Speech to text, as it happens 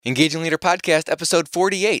Engaging Leader Podcast, episode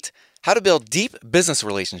 48, How to Build Deep Business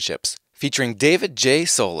Relationships, featuring David J.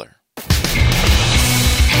 Solar.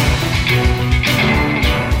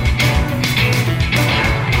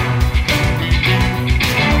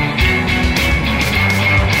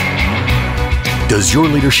 Does your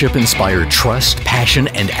leadership inspire trust, passion,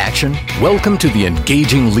 and action? Welcome to the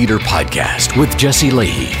Engaging Leader Podcast with Jesse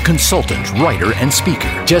Lahey, consultant, writer, and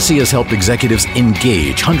speaker. Jesse has helped executives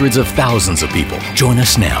engage hundreds of thousands of people. Join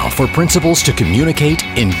us now for principles to communicate,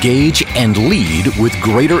 engage, and lead with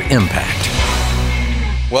greater impact.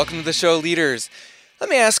 Welcome to the show, leaders. Let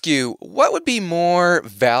me ask you, what would be more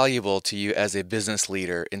valuable to you as a business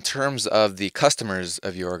leader in terms of the customers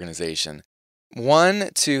of your organization? One,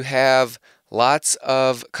 to have lots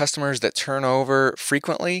of customers that turn over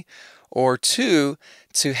frequently, or two,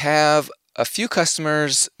 to have a few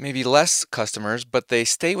customers, maybe less customers, but they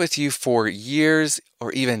stay with you for years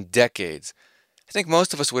or even decades. I think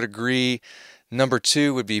most of us would agree number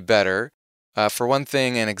two would be better. For one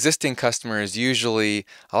thing, an existing customer is usually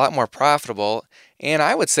a lot more profitable, and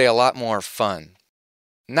I would say a lot more fun.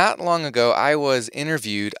 Not long ago, I was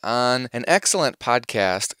interviewed on an excellent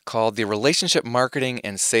podcast called the Relationship Marketing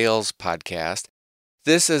and Sales Podcast.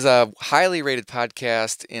 This is a highly rated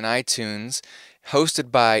podcast in iTunes,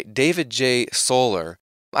 hosted by David J. Solar.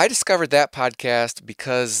 I discovered that podcast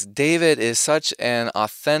because David is such an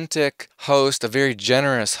authentic host, a very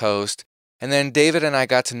generous host. And then David and I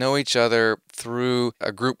got to know each other through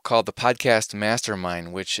a group called the Podcast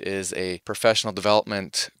Mastermind, which is a professional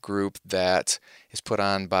development group that is put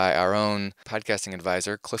on by our own podcasting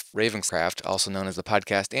advisor, Cliff Ravenscraft, also known as the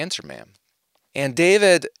Podcast Answer Man. And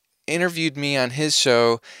David interviewed me on his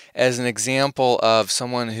show as an example of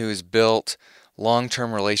someone who's built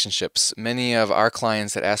long-term relationships. Many of our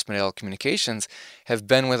clients at Aspendale Communications have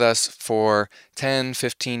been with us for 10,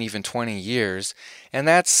 15, even 20 years, and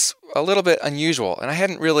that's a little bit unusual. And I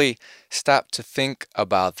hadn't really stopped to think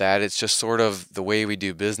about that. It's just sort of the way we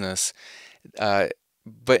do business.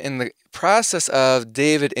 But in the process of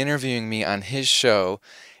David interviewing me on his show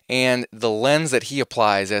and the lens that he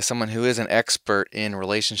applies as someone who is an expert in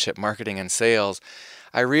relationship marketing and sales,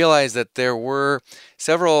 I realized that there were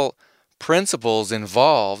several principles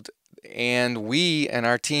involved, and we and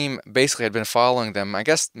our team basically had been following them, I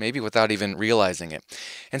guess maybe without even realizing it.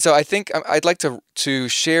 And so I think I'd like to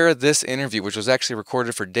share this interview, which was actually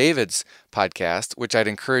recorded for David's podcast, which I'd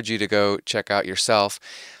encourage you to go check out yourself,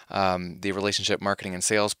 the Relationship Marketing and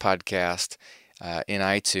Sales Podcast in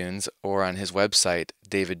iTunes or on his website,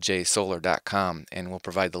 davidjsolar.com, and we'll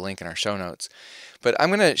provide the link in our show notes. But I'm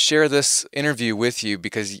going to share this interview with you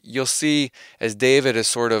because you'll see as David is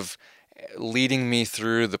sort of leading me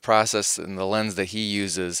through the process and the lens that he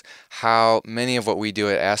uses, how many of what we do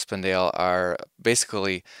at Aspendale are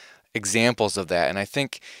basically examples of that. And I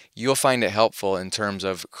think you'll find it helpful in terms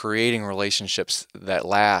of creating relationships that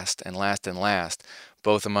last and last and last,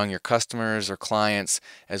 both among your customers or clients,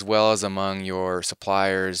 as well as among your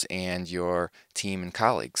suppliers and your team and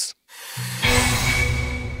colleagues.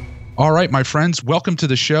 All right, my friends, welcome to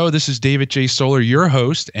the show. This is David J. Solar, your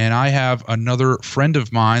host, and I have another friend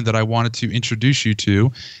of mine that I wanted to introduce you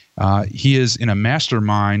to. He is in a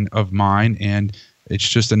mastermind of mine, and it's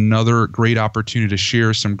just another great opportunity to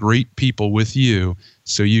share some great people with you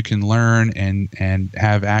so you can learn and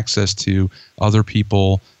have access to other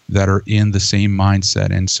people that are in the same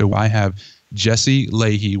mindset. And so I have Jesse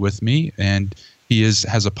Lahey with me, and he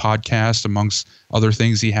has a podcast. Amongst other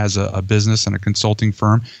things, he has a business and a consulting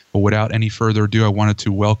firm. But without any further ado, I wanted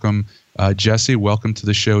to welcome Jesse. Welcome to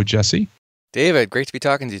the show, Jesse. David, great to be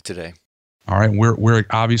talking to you today. All right, we're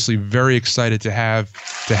obviously very excited to have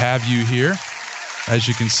you here. As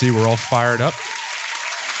you can see, we're all fired up.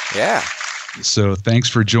 Yeah. So thanks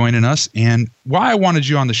for joining us. And why I wanted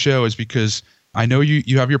you on the show is because I know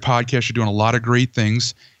you have your podcast. You're doing a lot of great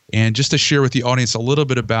things. And just to share with the audience a little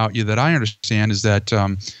bit about you that I understand is that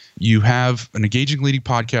you have an Engaging Leading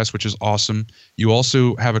podcast, which is awesome. You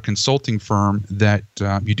also have a consulting firm that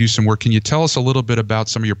you do some work. Can you tell us a little bit about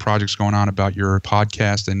some of your projects going on, about your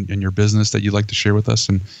podcast and your business that you'd like to share with us,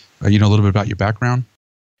 and a little bit about your background?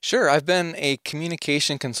 Sure. I've been a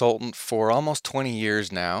communication consultant for almost 20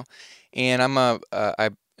 years now, and I'm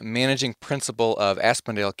a managing principal of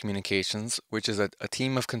Aspendale Communications, which is a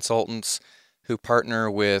team of consultants who partner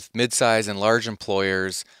with mid-size and large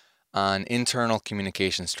employers on internal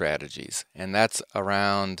communication strategies. And that's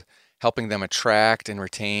around helping them attract and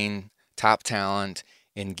retain top talent,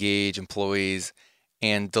 engage employees,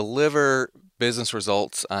 and deliver business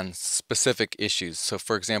results on specific issues. So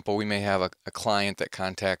for example, we may have a client that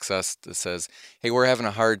contacts us that says, hey, we're having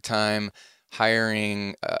a hard time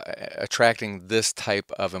hiring, attracting this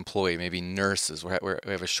type of employee, maybe nurses. We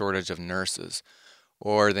have a shortage of nurses.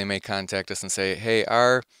 Or they may contact us and say, hey,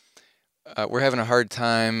 we're having a hard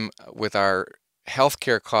time with our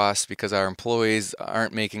healthcare costs because our employees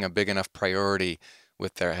aren't making a big enough priority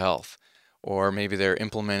with their health. Or maybe they're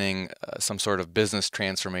implementing some sort of business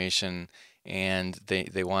transformation, and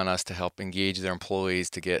they want us to help engage their employees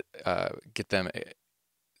to get them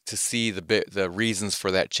to see the reasons for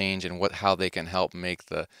that change and how they can help make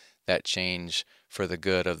that change for the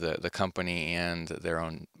good of the company and their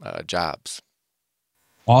own jobs.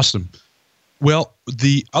 Awesome. Well,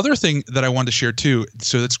 the other thing that I wanted to share too,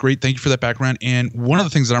 so that's great. Thank you for that background. And one of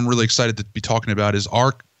the things that I'm really excited to be talking about is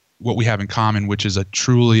what we have in common, which is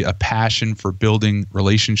truly a passion for building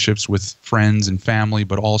relationships with friends and family,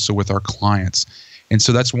 but also with our clients. And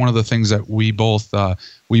so that's one of the things that we both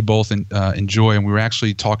enjoy. And we were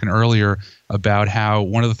actually talking earlier about how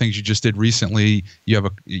one of the things you just did recently, you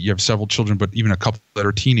have several children, but even a couple that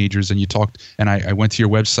are teenagers, and you talked, and I went to your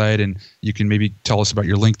website, and you can maybe tell us about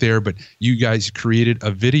your link there, but you guys created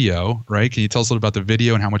a video, right? Can you tell us a little about the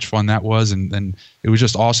video and how much fun that was? And it was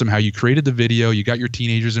just awesome how you created the video, you got your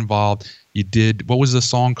teenagers involved. You did, what was the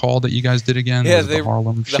song called that you guys did again? Yeah, the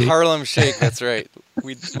Harlem Shake. The Harlem Shake, that's right.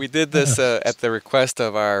 We did this at the request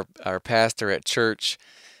of our pastor at church.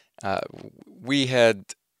 We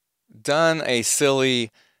had done a silly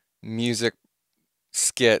music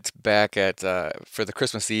skit back for the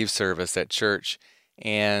Christmas Eve service at church,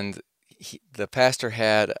 and the pastor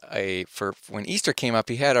had when Easter came up,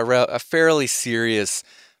 he had a fairly serious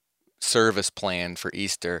service planned for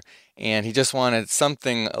Easter, and he just wanted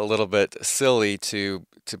something a little bit silly to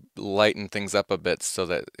lighten things up a bit, so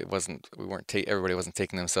that everybody wasn't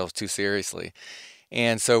taking themselves too seriously.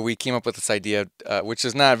 And so we came up with this idea, which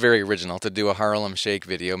is not very original, to do a Harlem Shake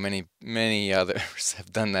video. Many others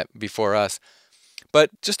have done that before us. But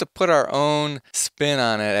just to put our own spin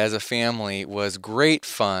on it as a family was great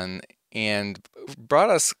fun and brought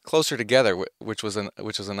us closer together, which was a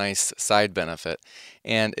nice side benefit.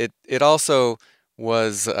 And it also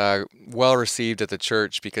was well received at the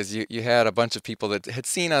church, because you had a bunch of people that had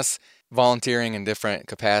seen us volunteering in different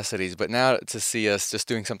capacities, but now to see us just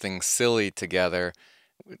doing something silly together,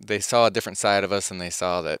 they saw a different side of us, and they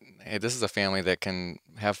saw that, hey, this is a family that can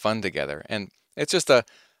have fun together. And it's just a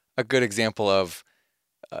good example of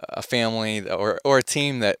a family or a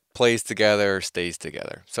team that plays together or stays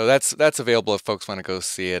together. So that's available if folks want to go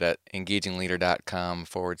see it at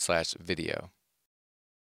engagingleader.com/video.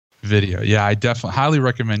 Video. Yeah, I definitely highly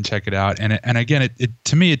recommend check it out. And again, it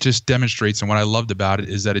to me, it just demonstrates, and what I loved about it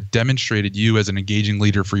is that it demonstrated you as an engaging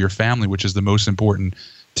leader for your family, which is the most important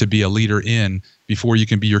to be a leader in before you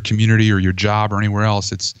can be your community or your job or anywhere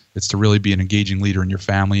else. It's to really be an engaging leader in your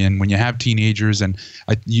family. And when you have teenagers, and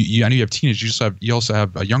I know you have teenagers, you also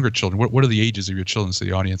have younger children. What are the ages of your children, so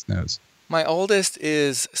the audience knows? My oldest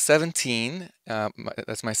is 17.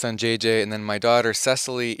 That's my son JJ, and then my daughter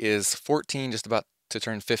Cecily is 14, just about to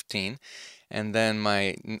turn 15, and then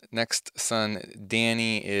my next son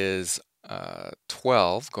Danny is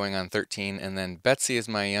 12, going on 13, and then Betsy is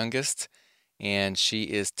my youngest, and she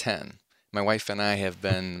is 10. My wife and I have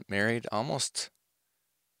been married almost,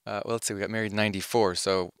 let's see, we got married in 94,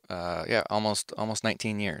 so almost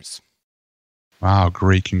 19 years. Wow,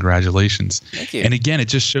 great. Congratulations. Thank you. And again, it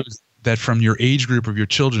just shows that from your age group of your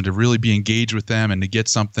children to really be engaged with them and to get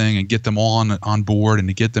something and get them all on board and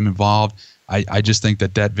to get them involved. I just think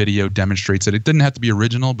that video demonstrates that it didn't have to be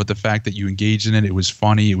original, but the fact that you engaged in it, it was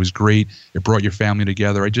funny, it was great, it brought your family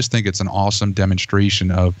together. I just think it's an awesome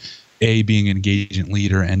demonstration of A, being an engaging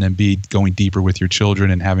leader, and then B, going deeper with your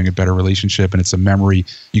children and having a better relationship. And it's a memory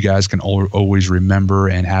you guys can always remember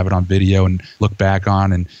and have it on video and look back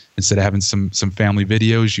on. And instead of having some family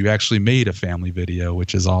videos, you actually made a family video,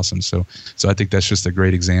 which is awesome. So I think that's just a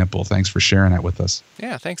great example. Thanks for sharing that with us.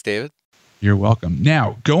 Yeah, thanks, David. You're welcome.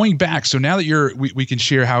 Now, going back, so now that we can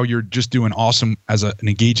share how you're just doing awesome as an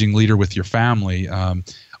engaging leader with your family.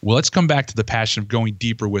 Well, let's come back to the passion of going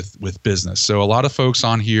deeper with business. So a lot of folks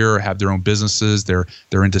on here have their own businesses. They're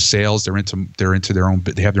into sales. They're into their own.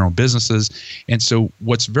 They have their own businesses. And so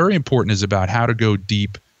what's very important is about how to go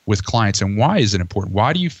deep with clients. And why is it important?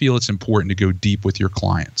 Why do you feel it's important to go deep with your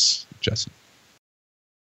clients, Jesse?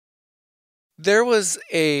 There was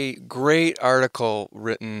a great article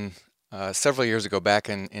written several years ago, back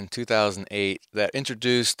in 2008, that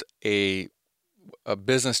introduced a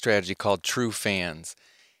business strategy called True Fans.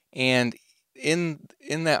 And in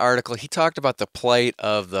that article, he talked about the plight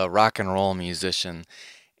of the rock and roll musician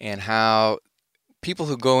and how people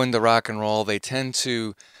who go into rock and roll, they tend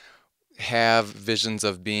to have visions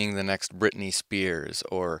of being the next Britney Spears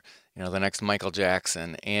or the next Michael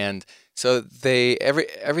Jackson. And so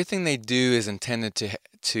everything they do is intended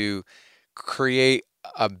to create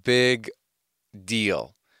a big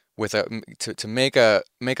deal with to make a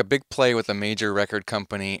big play with a major record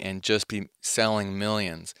company and just be selling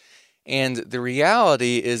millions. And the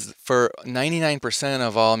reality is, for 99%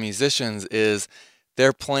 of all musicians, is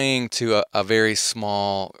they're playing to a very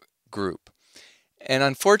small group. And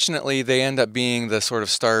unfortunately, they end up being the sort of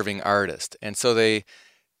starving artist. And so they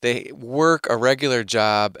work a regular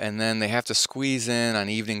job, and then they have to squeeze in on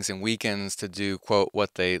evenings and weekends to do, quote,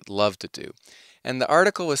 what they love to do. And the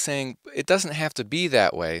article was saying it doesn't have to be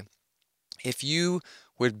that way. If you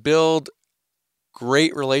would build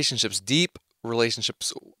great relationships, deep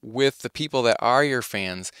relationships with the people that are your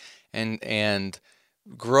fans, and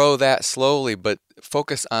grow that slowly, but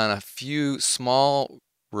focus on a few small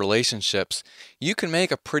relationships, you can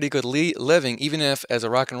make a pretty good living, even if as a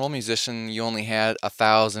rock and roll musician you only had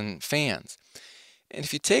 1,000 fans. And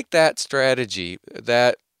if you take that strategy,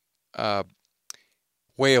 that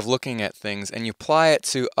way of looking at things, and you apply it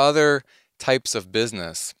to other types of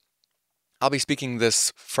business. I'll be speaking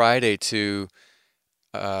this Friday to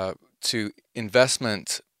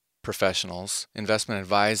investment professionals, investment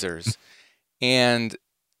advisors, and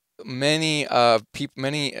many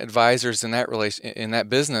advisors in that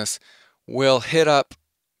business will hit up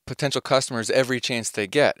potential customers every chance they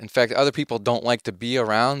get. In fact, other people don't like to be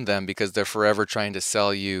around them because they're forever trying to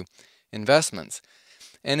sell you investments.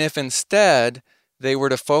 And if instead they were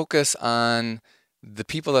to focus on the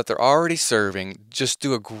people that they're already serving, just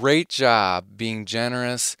do a great job being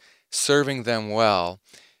generous, serving them well,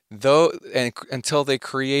 until they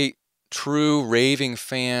create true raving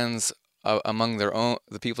fans among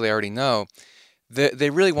the people they already know,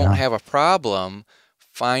 they really won't have a problem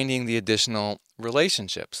finding the additional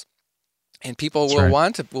relationships. And people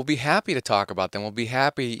will be happy to talk about them, will be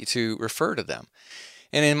happy to refer to them.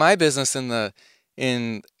 And in my business,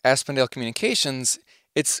 in Aspendale Communications,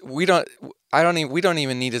 we don't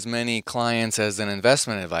even need as many clients as an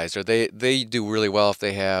investment advisor. They do really well if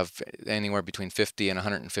they have anywhere between 50 and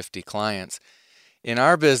 150 clients. In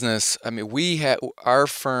our business, our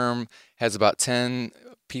firm has about 10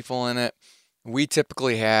 people in it. We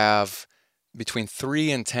typically have between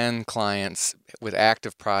 3 and 10 clients with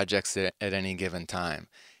active projects at any given time.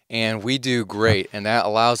 And we do great, and that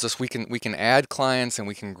allows us, we can add clients and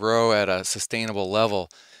we can grow at a sustainable level.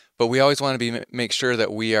 But we always want to make sure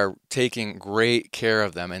that we are taking great care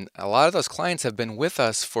of them. And a lot of those clients have been with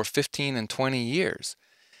us for 15 and 20 years.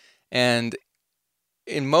 And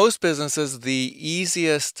in most businesses, the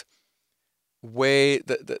easiest way,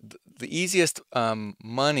 the easiest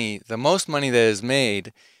money, the most money that is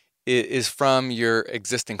made is from your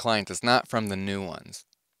existing clients. It's not from the new ones.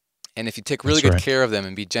 And if you take really good care of them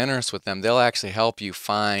and be generous with them, they'll actually help you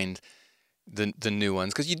find the new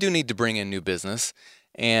ones, because you do need to bring in new business.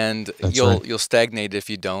 And you'll stagnate if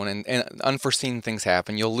you don't, and unforeseen things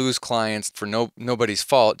happen. You'll lose clients for nobody's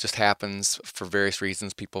fault. It just happens for various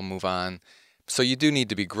reasons. People move on, so you do need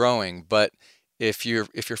to be growing. But if your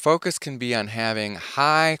focus can be on having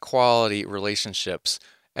high quality relationships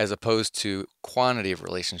as opposed to quantity of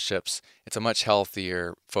relationships, it's a much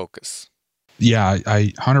healthier focus. Yeah,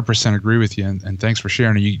 I 100% agree with you, and thanks for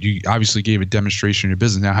sharing. You obviously gave a demonstration in your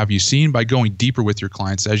business. Now, have you seen, by going deeper with your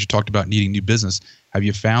clients, as you talked about needing new business, have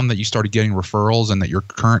you found that you started getting referrals and that your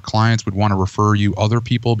current clients would want to refer you other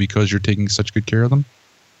people because you're taking such good care of them?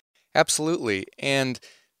 Absolutely, and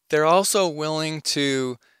they're also willing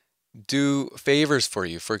to do favors for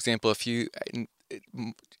you. For example,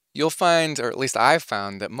 you'll find, or at least I've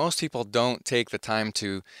found, that most people don't take the time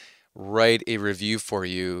to write a review for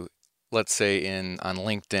you, let's say on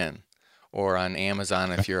LinkedIn or on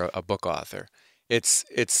Amazon if you're a book author.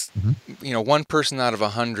 It's one person out of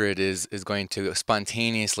 100 is going to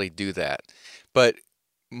spontaneously do that. But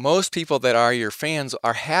most people that are your fans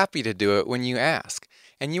are happy to do it when you ask.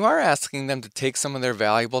 And you are asking them to take some of their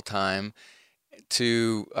valuable time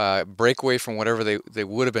to break away from whatever they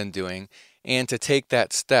would have been doing and to take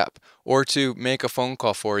that step, or to make a phone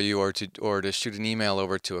call for you, or to shoot an email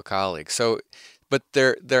over to a colleague. So, but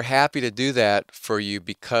they're happy to do that for you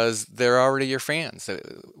because they're already your fans.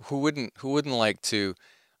 Who wouldn't like to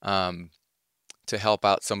help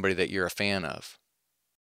out somebody that you're a fan of?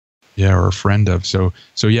 Yeah, or a friend of. So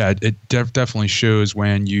yeah, it definitely shows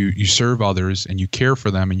when you serve others and you care for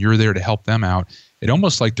them and you're there to help them out. it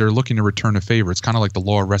almost like they're looking to return a favor. It's kind of like the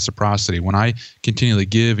law of reciprocity. When I continually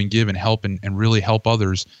give and help and really help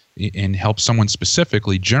others and help someone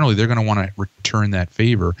specifically, generally they're going to want to return that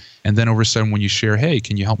favor. And then over a sudden when you share, hey,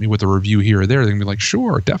 can you help me with a review here or there? They're going to be like,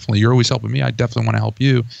 sure, definitely. You're always helping me. I definitely want to help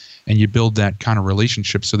you. And you build that kind of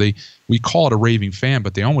relationship. So we call it a raving fan,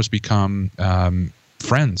 but they almost become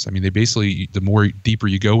friends. I mean, they basically, the more deeper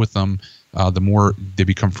you go with them, the more they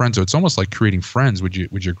become friends. So it's almost like creating friends. Would you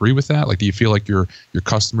agree with that? Like, do you feel like your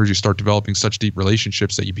customers, you start developing such deep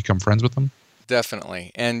relationships that you become friends with them?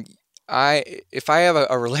 Definitely. And if I have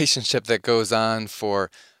a relationship that goes on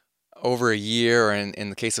for over a year, or in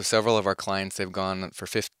the case of several of our clients, they've gone for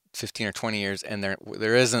 15 or 20 years, and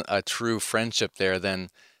there isn't a true friendship there, then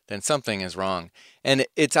something is wrong. And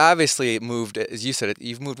it's obviously moved, as you said,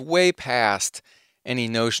 you've moved way past any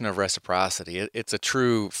notion of reciprocity. It's a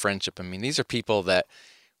true friendship. I mean, these are people that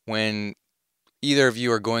when either of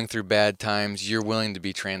you are going through bad times, you're willing to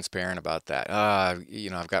be transparent about that.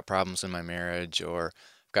 I've got problems in my marriage, or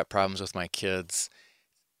I've got problems with my kids.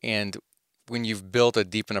 And when you've built a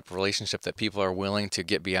deep enough relationship that people are willing to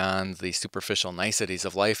get beyond the superficial niceties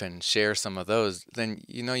of life and share some of those, then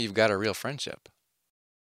you've got a real friendship.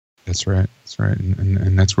 That's right. That's right.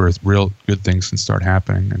 And that's where real good things can start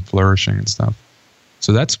happening and flourishing and stuff.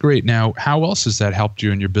 So that's great. Now, how else has that helped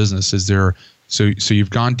you in your business? Is there so you've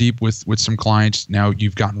gone deep with some clients. Now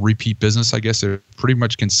you've gotten repeat business. I guess they're pretty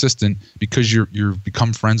much consistent because you've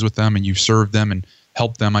become friends with them and you've served them and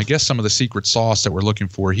helped them. I guess some of the secret sauce that we're looking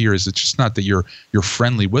for here is it's just not that you're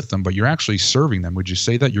friendly with them, but you're actually serving them. Would you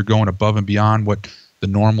say that you're going above and beyond what the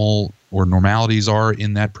normal or normalities are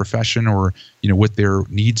in that profession, or what their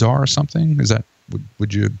needs are or something? Is that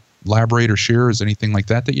would you elaborate or share? Is anything like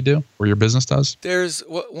that you do, or your business does? There's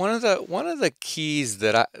one of the keys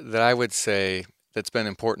that I would say that's been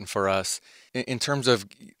important for us in terms of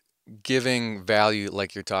giving value,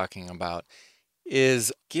 like you're talking about,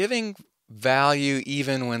 is giving value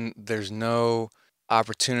even when there's no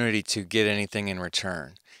opportunity to get anything in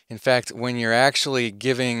return. In fact, when you're actually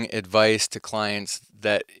giving advice to clients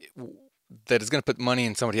that is going to put money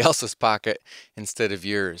in somebody else's pocket instead of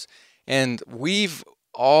yours. And we've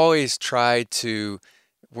always tried to,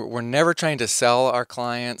 we're never trying to sell our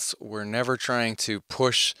clients. We're never trying to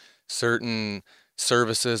push certain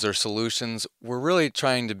services or solutions. We're really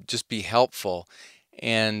trying to just be helpful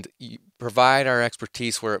and provide our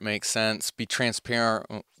expertise where it makes sense, be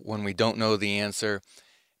transparent when we don't know the answer,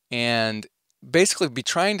 and basically be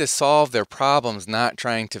trying to solve their problems, not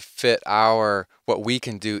trying to fit what we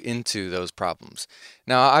can do into those problems.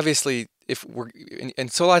 Now, obviously,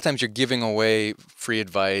 so a lot of times you're giving away free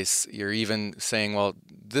advice. You're even saying, well,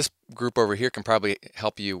 this group over here can probably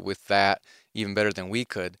help you with that even better than we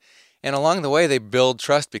could. And along the way, they build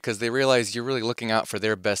trust because they realize you're really looking out for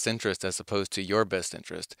their best interest as opposed to your best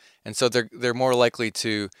interest. And so they're more likely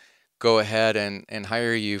to go ahead and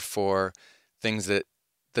hire you for things that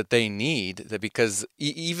they need, because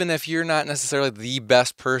even if you're not necessarily the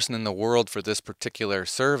best person in the world for this particular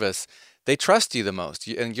service, they trust you the most,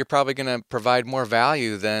 and you're probably going to provide more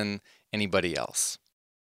value than anybody else.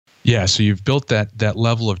 Yeah, so you've built that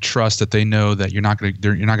level of trust that they know that you're not going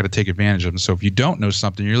to take advantage of them. So if you don't know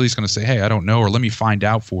something, you're at least going to say, "Hey, I don't know," or "Let me find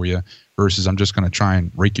out for you," versus "I'm just going to try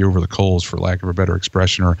and rake you over the coals," for lack of a better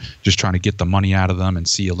expression, or just trying to get the money out of them and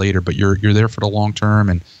see you later. But you're there for the long term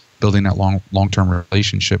and building that long-term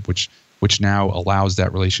relationship, which now allows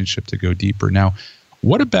that relationship to go deeper. Now,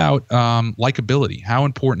 what about likability? How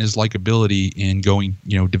important is likability in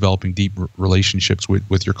developing deep relationships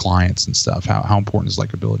with your clients and stuff? How important is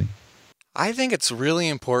likability? I think it's really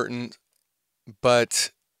important,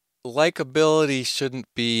 but likability shouldn't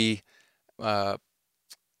be at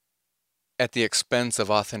the expense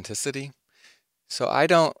of authenticity. So I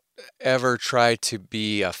don't ever try to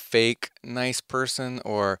be a fake nice person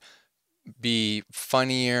or be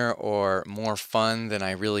funnier or more fun than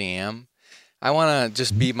I really am. I want to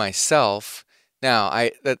just be myself. Now,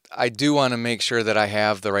 I do want to make sure that I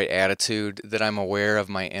have the right attitude, that I'm aware of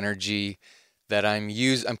my energy, that I'm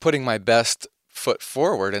putting my best foot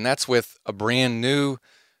forward, and that's with a brand new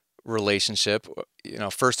relationship.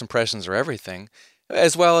 First impressions are everything,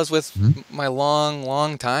 as well as with my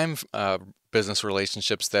long time business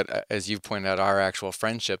relationships that, as you've pointed out, are actual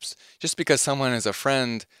friendships. Just because someone is a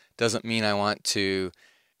friend doesn't mean I want to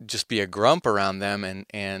just be a grump around them,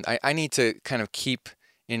 and I need to kind of keep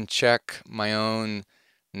in check my own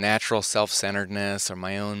natural self-centeredness or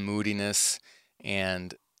my own moodiness,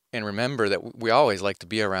 and remember that we always like to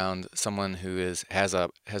be around someone who has a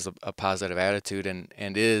positive attitude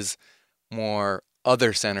and is more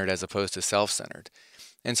other-centered as opposed to self-centered.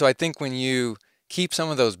 And so I think when you keep some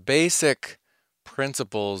of those basic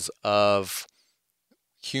principles of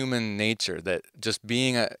human nature, that just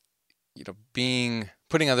being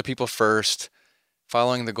putting other people first,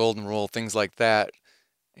 following the golden rule, things like that,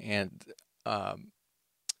 and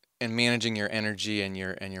managing your energy and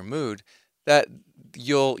your mood, that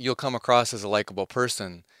you'll come across as a likable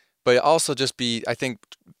person. But also just I think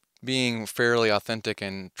being fairly authentic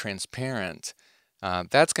and transparent,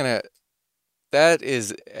 that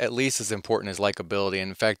is at least as important as likability.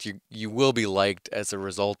 In fact, you will be liked as a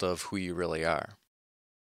result of who you really are.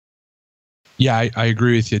 Yeah, I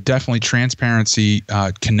agree with you. Definitely, transparency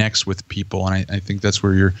connects with people, and I think that's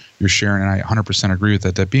where you're sharing. And I 100% agree with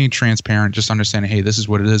that. That being transparent, just understanding, hey, this is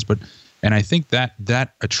what it is. And I think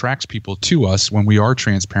that attracts people to us when we are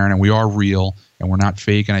transparent and we are real and we're not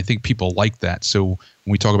fake. And I think people like that. So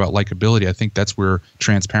when we talk about likability, I think that's where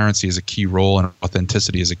transparency is a key role and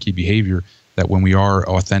authenticity is a key behavior. That when we are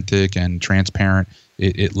authentic and transparent,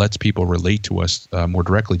 it lets people relate to us more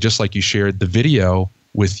directly. Just like you shared the video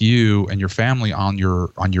with you and your family on your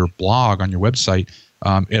blog, on your website,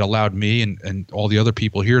 it allowed me and all the other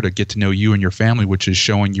people here to get to know you and your family, which is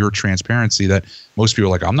showing your transparency. That most people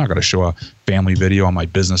are like, I'm not going to show a family video on my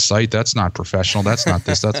business site. That's not professional. That's not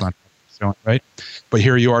this. That's not showing, right? But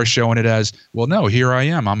here you are showing it as, well, no, here I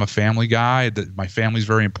am. I'm a family guy. My family's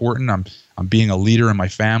very important. I'm being a leader in my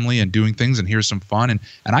family and doing things, and here's some fun. And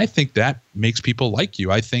I think that makes people like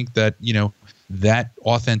you. I think that, that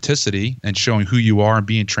authenticity and showing who you are and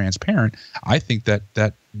being transparent, I think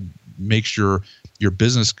that makes your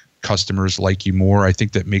business customers like you more. I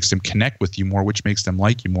think that makes them connect with you more, which makes them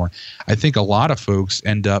like you more. I think a lot of folks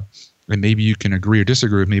end up, and maybe you can agree or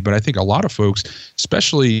disagree with me, but I think a lot of folks,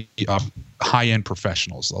 especially high-end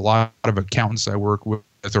professionals, a lot of accountants I work with,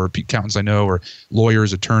 or accountants I know, or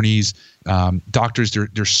lawyers, attorneys, doctors,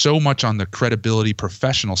 they're so much on the credibility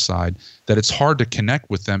professional side that it's hard to connect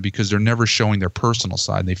with them because they're never showing their personal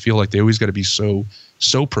side. They feel like they always got to be so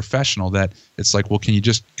professional that it's like, well, can you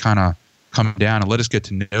just kind of come down and let us get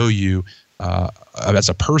to know you as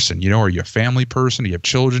a person? Are you a family person? Do you have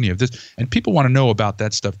children? Do you have this? And people want to know about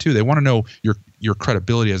that stuff too. They want to know your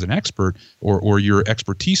credibility as an expert or your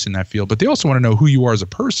expertise in that field, but they also want to know who you are as a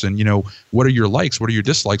person. What are your likes? What are your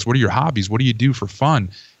dislikes? What are your hobbies? What do you do for fun?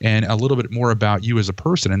 And a little bit more about you as a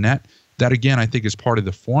person. And that again, I think is part of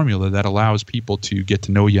the formula that allows people to get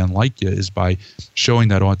to know you and like you, is by showing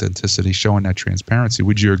that authenticity, showing that transparency.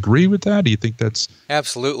 Would you agree with that? Do you think that's...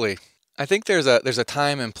 Absolutely. I think there's a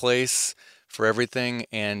time and place for everything,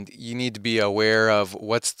 and you need to be aware of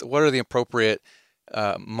what are the appropriate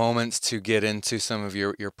moments to get into some of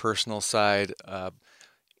your personal side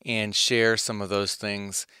and share some of those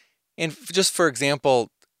things. And just for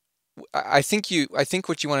example, I think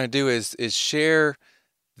what you want to do is share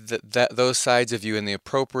those sides of you in the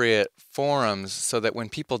appropriate forums, so that when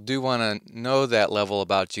people do want to know that level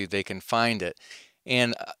about you, they can find it.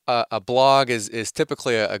 And a blog is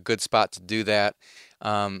typically a good spot to do that.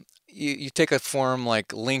 You take a forum like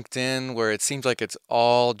LinkedIn, where it seems like it's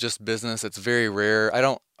all just business. It's very rare. I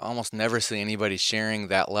don't almost never see anybody sharing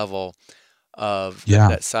that level of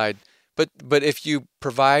that side. But if you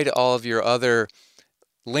provide all of your other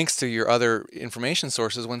links to your other information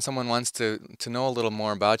sources, when someone wants to know a little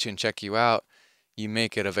more about you and check you out, you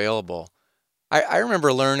make it available. I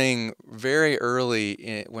remember learning very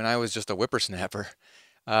early when I was just a whippersnapper.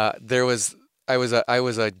 I was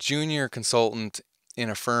a junior consultant in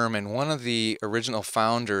a firm, and one of the original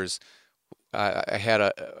founders, I had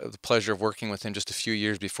the pleasure of working with him just a few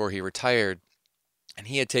years before he retired, and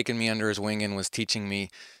he had taken me under his wing and was teaching me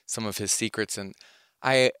some of his secrets. And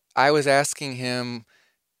I was asking him,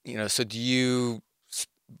 so do you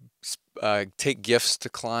take gifts to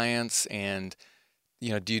clients, and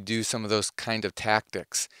do you do some of those kind of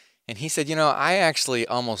tactics? And he said, I actually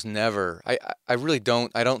almost never, I really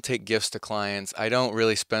don't, I don't take gifts to clients. I don't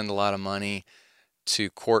really spend a lot of money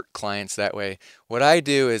to court clients that way. What I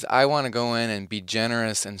do is I want to go in and be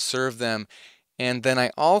generous and serve them. And then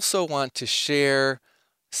I also want to share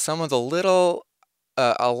some of the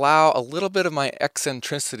allow a little bit of my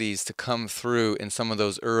eccentricities to come through in some of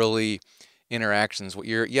those early interactions.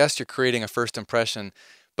 You're creating a first impression,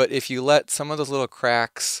 but if you let some of those little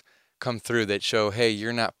cracks come through that show, hey,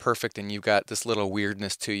 you're not perfect and you've got this little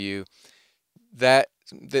weirdness to you, that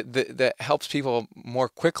helps people more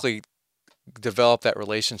quickly develop that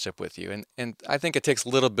relationship with you. And I think it takes a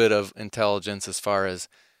little bit of intelligence as far as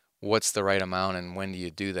what's the right amount and when do you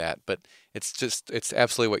do that. But it's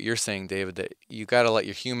absolutely what you're saying, David, that you got to let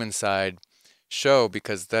your human side show,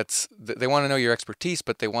 because they want to know your expertise,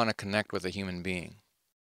 but they want to connect with a human being.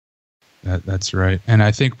 That's right. And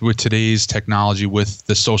I think with today's technology, with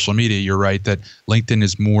the social media, you're right that LinkedIn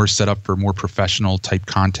is more set up for more professional type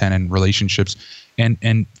content and relationships. And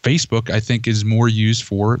Facebook, I think, is more used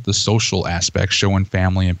for the social aspect, showing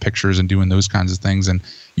family and pictures and doing those kinds of things. And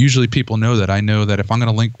usually people know that. I know that if I'm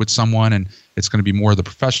going to link with someone and it's going to be more the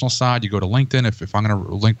professional side, you go to LinkedIn. If I'm going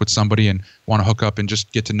to link with somebody and want to hook up and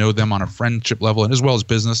just get to know them on a friendship level and as well as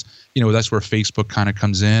business, that's where Facebook kind of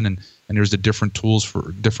comes in. And there's the different tools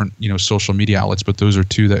for different, social media outlets. But those are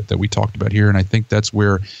two that we talked about here. And I think that's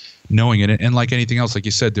where knowing it, and like anything else, like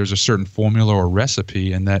you said, there's a certain formula or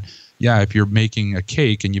recipe, and that, if you're making a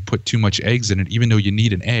cake and you put too much eggs in it, even though you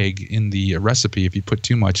need an egg in the recipe, if you put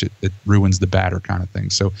too much, it ruins the batter kind of thing.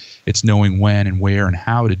 So it's knowing when and where and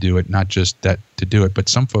how to do it, not just that to do it. But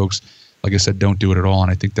some folks, like I said, don't do it at all, and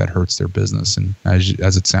I think that hurts their business. And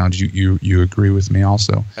as it sounds, you agree with me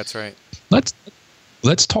also. That's right.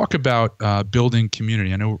 Let's talk about building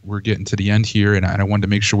community. I know we're getting to the end here, and I wanted to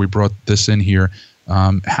make sure we brought this in here.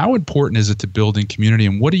 How important is it to building community,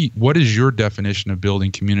 and what is your definition of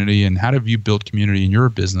building community, and how have you built community in your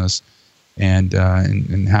business, and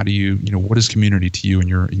how do you what is community to you in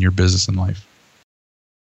your business and life?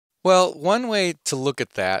 Well, one way to look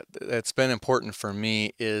at that's been important for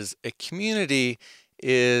me is a community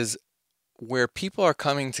is where people are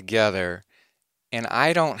coming together, and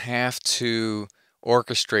I don't have to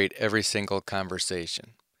orchestrate every single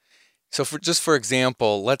conversation. So for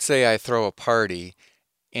example, let's say I throw a party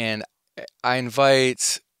and I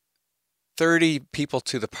invite 30 people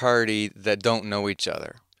to the party that don't know each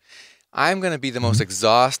other. I'm going to be the most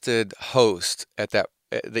exhausted host at that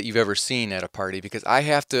you've ever seen at a party, because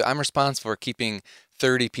I'm responsible for keeping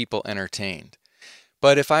 30 people entertained.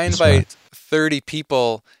 But if I invite 30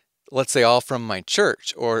 people, let's say all from my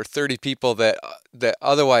church, or 30 people that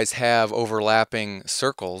otherwise have overlapping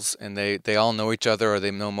circles and they all know each other or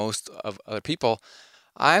they know most of other people,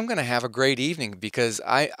 I'm going to have a great evening, because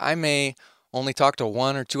I may only talk to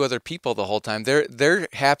one or two other people the whole time. They're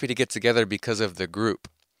happy to get together because of the group.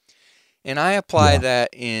 And I apply that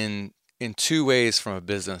in two ways from a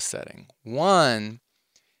business setting. One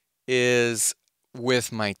is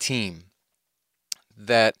with my team,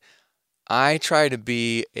 that I try to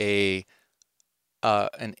be an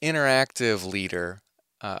interactive leader,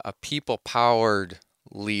 a people-powered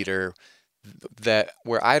leader,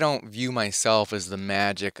 where I don't view myself as the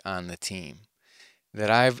magic on the team.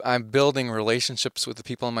 That I'm building relationships with the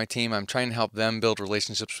people on my team. I'm trying to help them build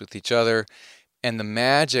relationships with each other, and the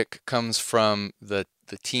magic comes from the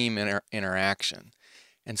team interaction.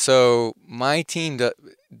 And so my team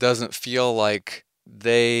doesn't feel like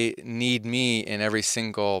they need me in every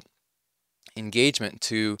single engagement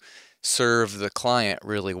to serve the client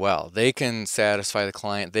really well. They can satisfy the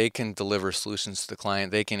client, they can deliver solutions to the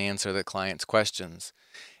client, they can answer the client's questions,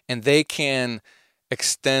 and they can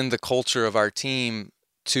extend the culture of our team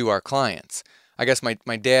to our clients. I guess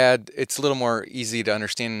my dad, it's a little more easy to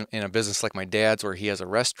understand in a business like my dad's, where he has a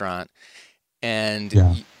restaurant,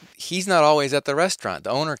 and he's not always at the restaurant. The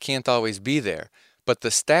owner can't always be there, but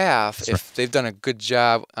the staff, if they've done a good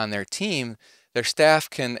job on their team, their staff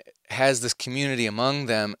has this community among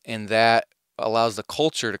them, and that allows the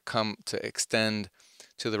culture to extend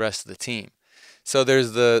to the rest of the team. So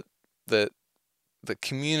there's the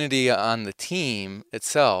community on the team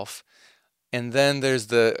itself, and then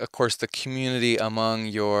there's of course the community among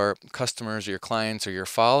your customers or your clients or your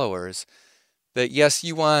followers, that yes,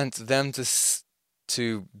 you want them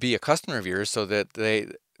to be a customer of yours so that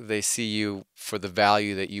they see you for the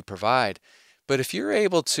value that you provide. But if you're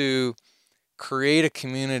able to create a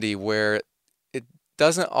community where it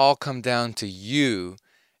doesn't all come down to you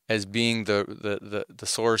as being the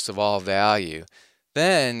source of all value,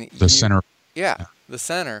 then the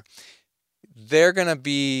center, they're going to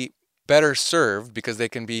be better served because they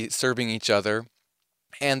can be serving each other,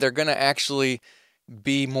 and they're going to actually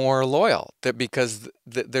be more loyal, because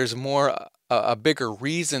there's a bigger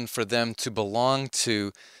reason for them to belong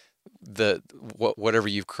to whatever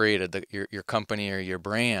you've created, your company or your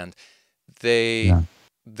brand. They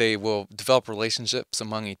will develop relationships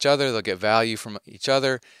among each other. They'll get value from each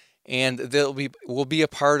other, and will be a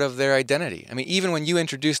part of their identity. I mean, even when you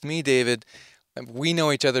introduced me, David, we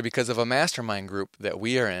know each other because of a mastermind group that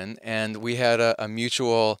we are in, and we had a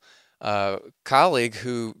mutual colleague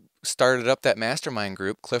who started up that mastermind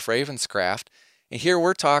group, Cliff Ravenscraft. And here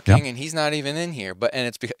we're talking, and he's not even in here,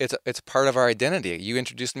 it's part of our identity. You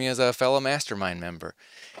introduced me as a fellow mastermind member,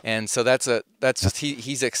 and so that's just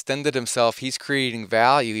he's extended himself. He's creating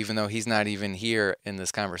value, even though he's not even here in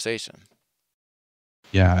this conversation.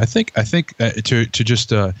 Yeah, I think to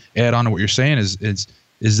just add on to what you're saying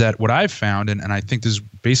is that what I've found, and I think this is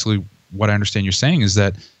basically what I understand you're saying is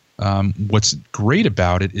that what's great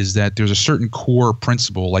about it is that there's a certain core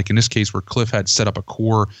principle, like in this case where Cliff had set up a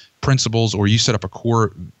core principles, or you set up a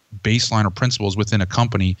core baseline or principles within a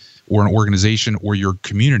company or an organization or your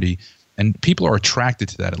community, and people are attracted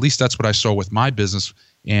to that. At least that's what I saw with my business.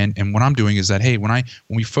 And what I'm doing is that, hey, when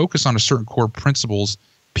we focus on a certain core principles,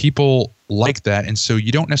 people like that. And so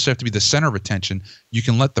you don't necessarily have to be the center of attention. You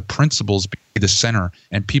can let the principles be the center,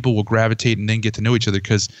 and people will gravitate and then get to know each other.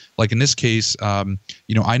 Because like in this case,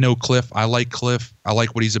 I know Cliff, I like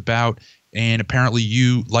what he's about. And apparently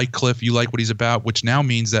you like Cliff, you like what he's about, which now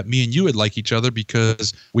means that me and you would like each other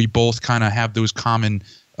because we both kind of have those common,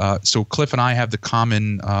 so Cliff and I have the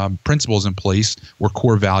common principles in place, or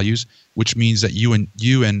core values, which means that you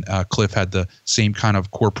and Cliff had the same kind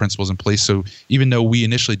of core principles in place. So even though we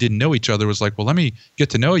initially didn't know each other, it was like, well, let me get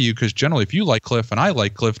to know you, because generally if you like Cliff and I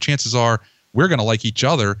like Cliff, chances are we're going to like each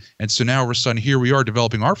other. And so now all of a sudden here we are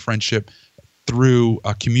developing our friendship through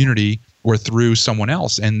a community or through someone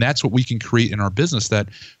else. And that's what we can create in our business, that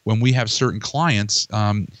when we have certain clients,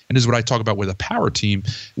 and this is what I talk about with a power team,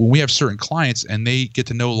 when we have certain clients and they get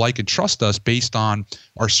to know, like, and trust us based on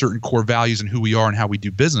our certain core values and who we are and how we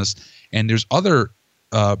do business, and there's other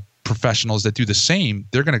professionals that do the same,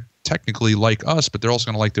 they're going to technically like us, but they're also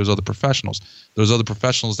going to like those other professionals. Those other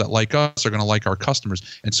professionals that like us are going to like our customers.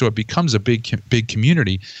 And so it becomes a big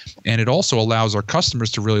community. And it also allows our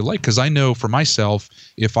customers to really like, because I know for myself,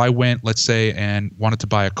 if I went, let's say, and wanted to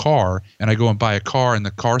buy a car, and I go and buy a car, and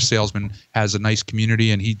the car salesman has a nice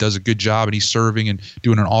community and he does a good job and he's serving and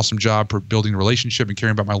doing an awesome job for building a relationship and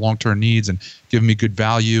caring about my long-term needs and giving me good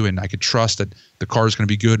value, and I could trust that the car is going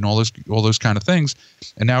to be good and all those kind of things.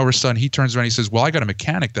 And now all of a sudden he turns around and he says, well, I got a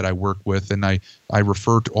mechanic that I work with, and I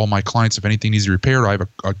refer to all my clients if anything needs to be repaired. I have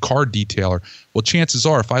a car detailer. Well, chances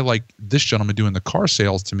are, if I like this gentleman doing the car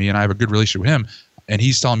sales to me and I have a good relationship with him, and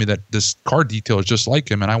he's telling me that this car detailer is just like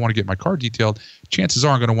him and I want to get my car detailed, chances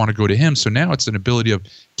are I'm going to want to go to him. So now it's an ability of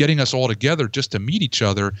getting us all together just to meet each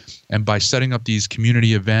other. And by setting up these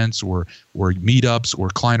community events or meetups or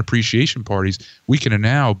client appreciation parties, we can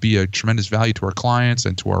now be a tremendous value to our clients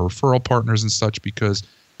and to our referral partners and such, because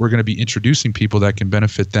we're going to be introducing people that can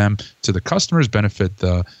benefit them to the customers, benefit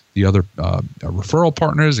the other referral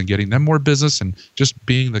partners, and getting them more business, and just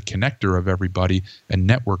being the connector of everybody and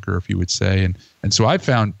networker, if you would say. And so I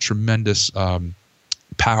found tremendous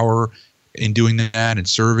power in doing that and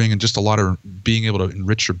serving, and just a lot of being able to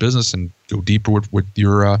enrich your business and go deeper with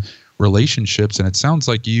your relationships. And it sounds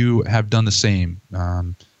like you have done the same,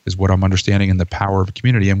 is what I'm understanding, in the power of a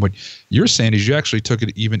community. And what you're saying is you actually took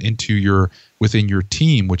it even into within your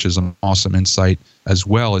team, which is an awesome insight, as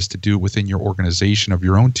well as to do it within your organization of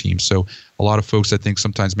your own team. So a lot of folks, I think,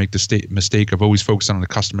 sometimes make the mistake of always focusing on the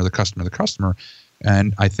customer.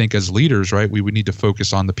 And I think as leaders, right, we would need to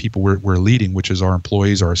focus on the people we're leading, which is our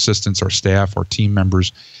employees, our assistants, our staff, our team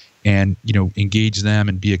members, and engage them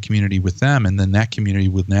and be a community with them. And then that community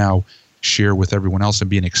will now share with everyone else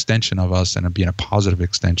and be an extension of us, and be a positive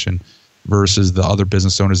extension, versus the other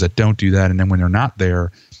business owners that don't do that. And then when they're not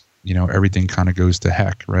there, everything kind of goes to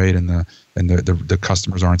heck, right? And the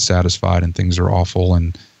customers aren't satisfied, and things are awful,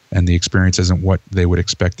 and the experience isn't what they would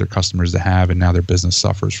expect their customers to have, and now their business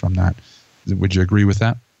suffers from that. Would you agree with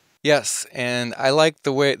that? Yes, and I like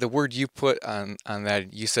the word you put on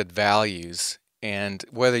that. You said values, and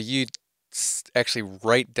whether you actually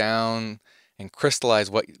write down and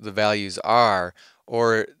crystallize what the values are,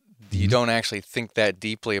 or you don't actually think that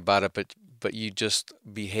deeply about it, but you just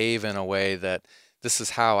behave in a way that this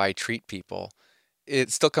is how I treat people.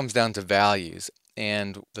 It still comes down to values,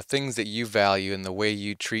 and the things that you value and the way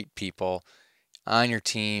you treat people on your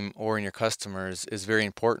team or in your customers is very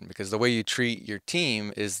important, because the way you treat your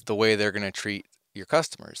team is the way they're going to treat your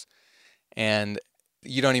customers. And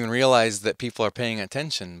you don't even realize that people are paying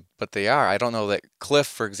attention, but they are. I don't know that Cliff,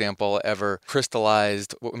 for example, ever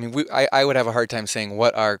crystallized. I mean, I would have a hard time saying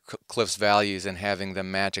what are Cliff's values and having them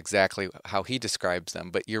match exactly how he describes them.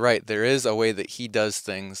 But you're right, there is a way that he does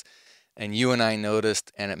things, and you and I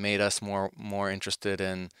noticed, and it made us more interested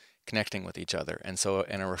in connecting with each other. And so,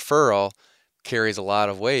 and a referral carries a lot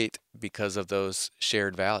of weight because of those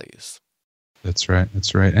shared values. That's right.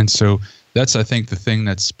 And so that's, I think, the thing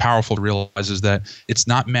that's powerful to realize is that it's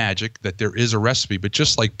not magic, that there is a recipe. But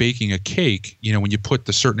just like baking a cake, when you put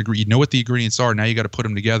the certain you know what the ingredients are, now you got to put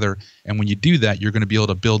them together. And when you do that, you're going to be able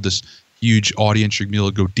to build this huge audience. You're going to be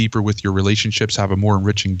able to go deeper with your relationships, have a more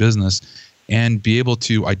enriching business, and be able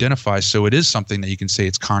to identify. So it is something that you can say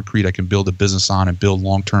it's concrete. I can build a business on and build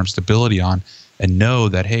long-term stability on, and know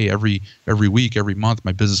that, hey, every week, every month,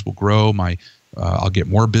 my business will grow. I'll get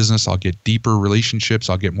more business. I'll get deeper relationships.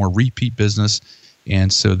 I'll get more repeat business.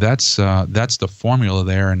 And so that's the formula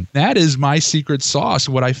there. And that is my secret sauce.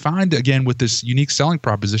 What I find, again, with this unique selling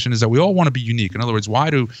proposition is that we all want to be unique. In other words, why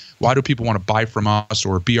do people want to buy from us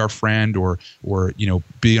or be our friend or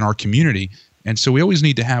be in our community? And so we always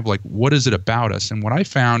need to have, like, what is it about us? And what I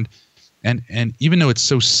found, and even though it's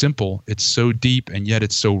so simple, it's so deep, and yet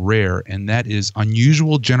it's so rare, and that is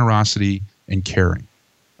unusual generosity and caring.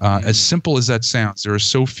 As simple as that sounds, there are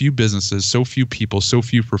so few businesses, so few people, so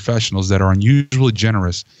few professionals that are unusually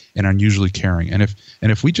generous and unusually caring. And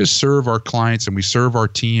if we just serve our clients and we serve our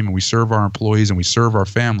team and we serve our employees and we serve our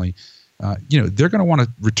family, they're going to want to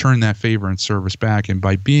return that favor and service back. And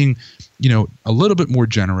by being, a little bit more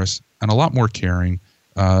generous and a lot more caring,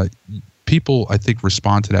 people, I think,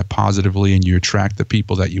 respond to that positively, and you attract the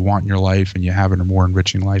people that you want in your life, and you have a more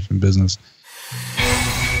enriching life and business.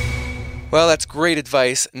 Well, that's great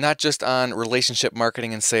advice, not just on relationship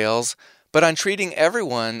marketing and sales, but on treating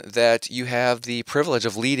everyone that you have the privilege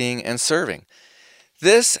of leading and serving.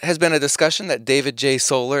 This has been a discussion that David J.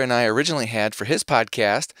 Solar and I originally had for his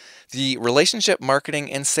podcast, the Relationship Marketing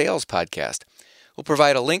and Sales Podcast. We'll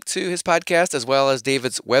provide a link to his podcast as well as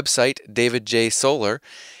David's website, David J. Solar,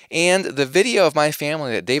 and the video of my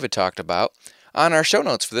family that David talked about on our show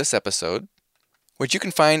notes for this episode, which you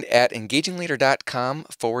can find at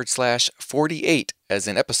engagingleader.com/48, as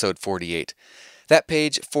in episode 48. That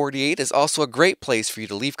page 48 is also a great place for you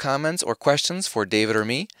to leave comments or questions for David or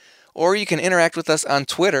me, or you can interact with us on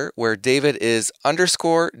Twitter, where David is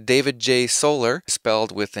 _David J. Solar,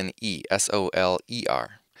 spelled with an E, S-O-L-E-R.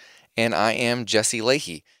 And I am Jesse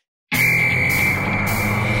Leahy.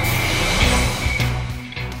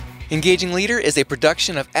 Engaging Leader is a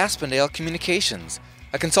production of Aspendale Communications,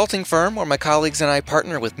 a consulting firm where my colleagues and I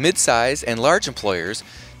partner with mid-size and large employers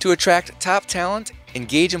to attract top talent,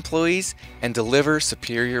 engage employees, and deliver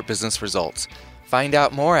superior business results. Find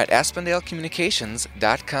out more at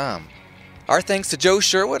AspendaleCommunications.com. Our thanks to Joe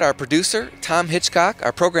Sherwood, our producer, Tom Hitchcock,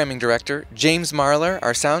 our programming director, James Marler,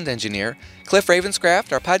 our sound engineer, Cliff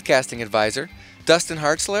Ravenscraft, our podcasting advisor, Dustin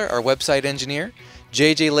Hartzler, our website engineer,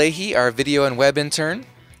 JJ Leahy, our video and web intern,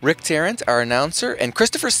 Rick Tarrant, our announcer, and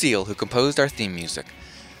Christopher Steele, who composed our theme music.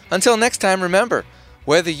 Until next time, remember,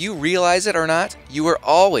 whether you realize it or not, you are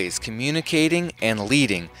always communicating and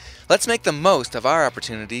leading. Let's make the most of our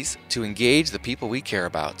opportunities to engage the people we care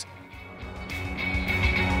about.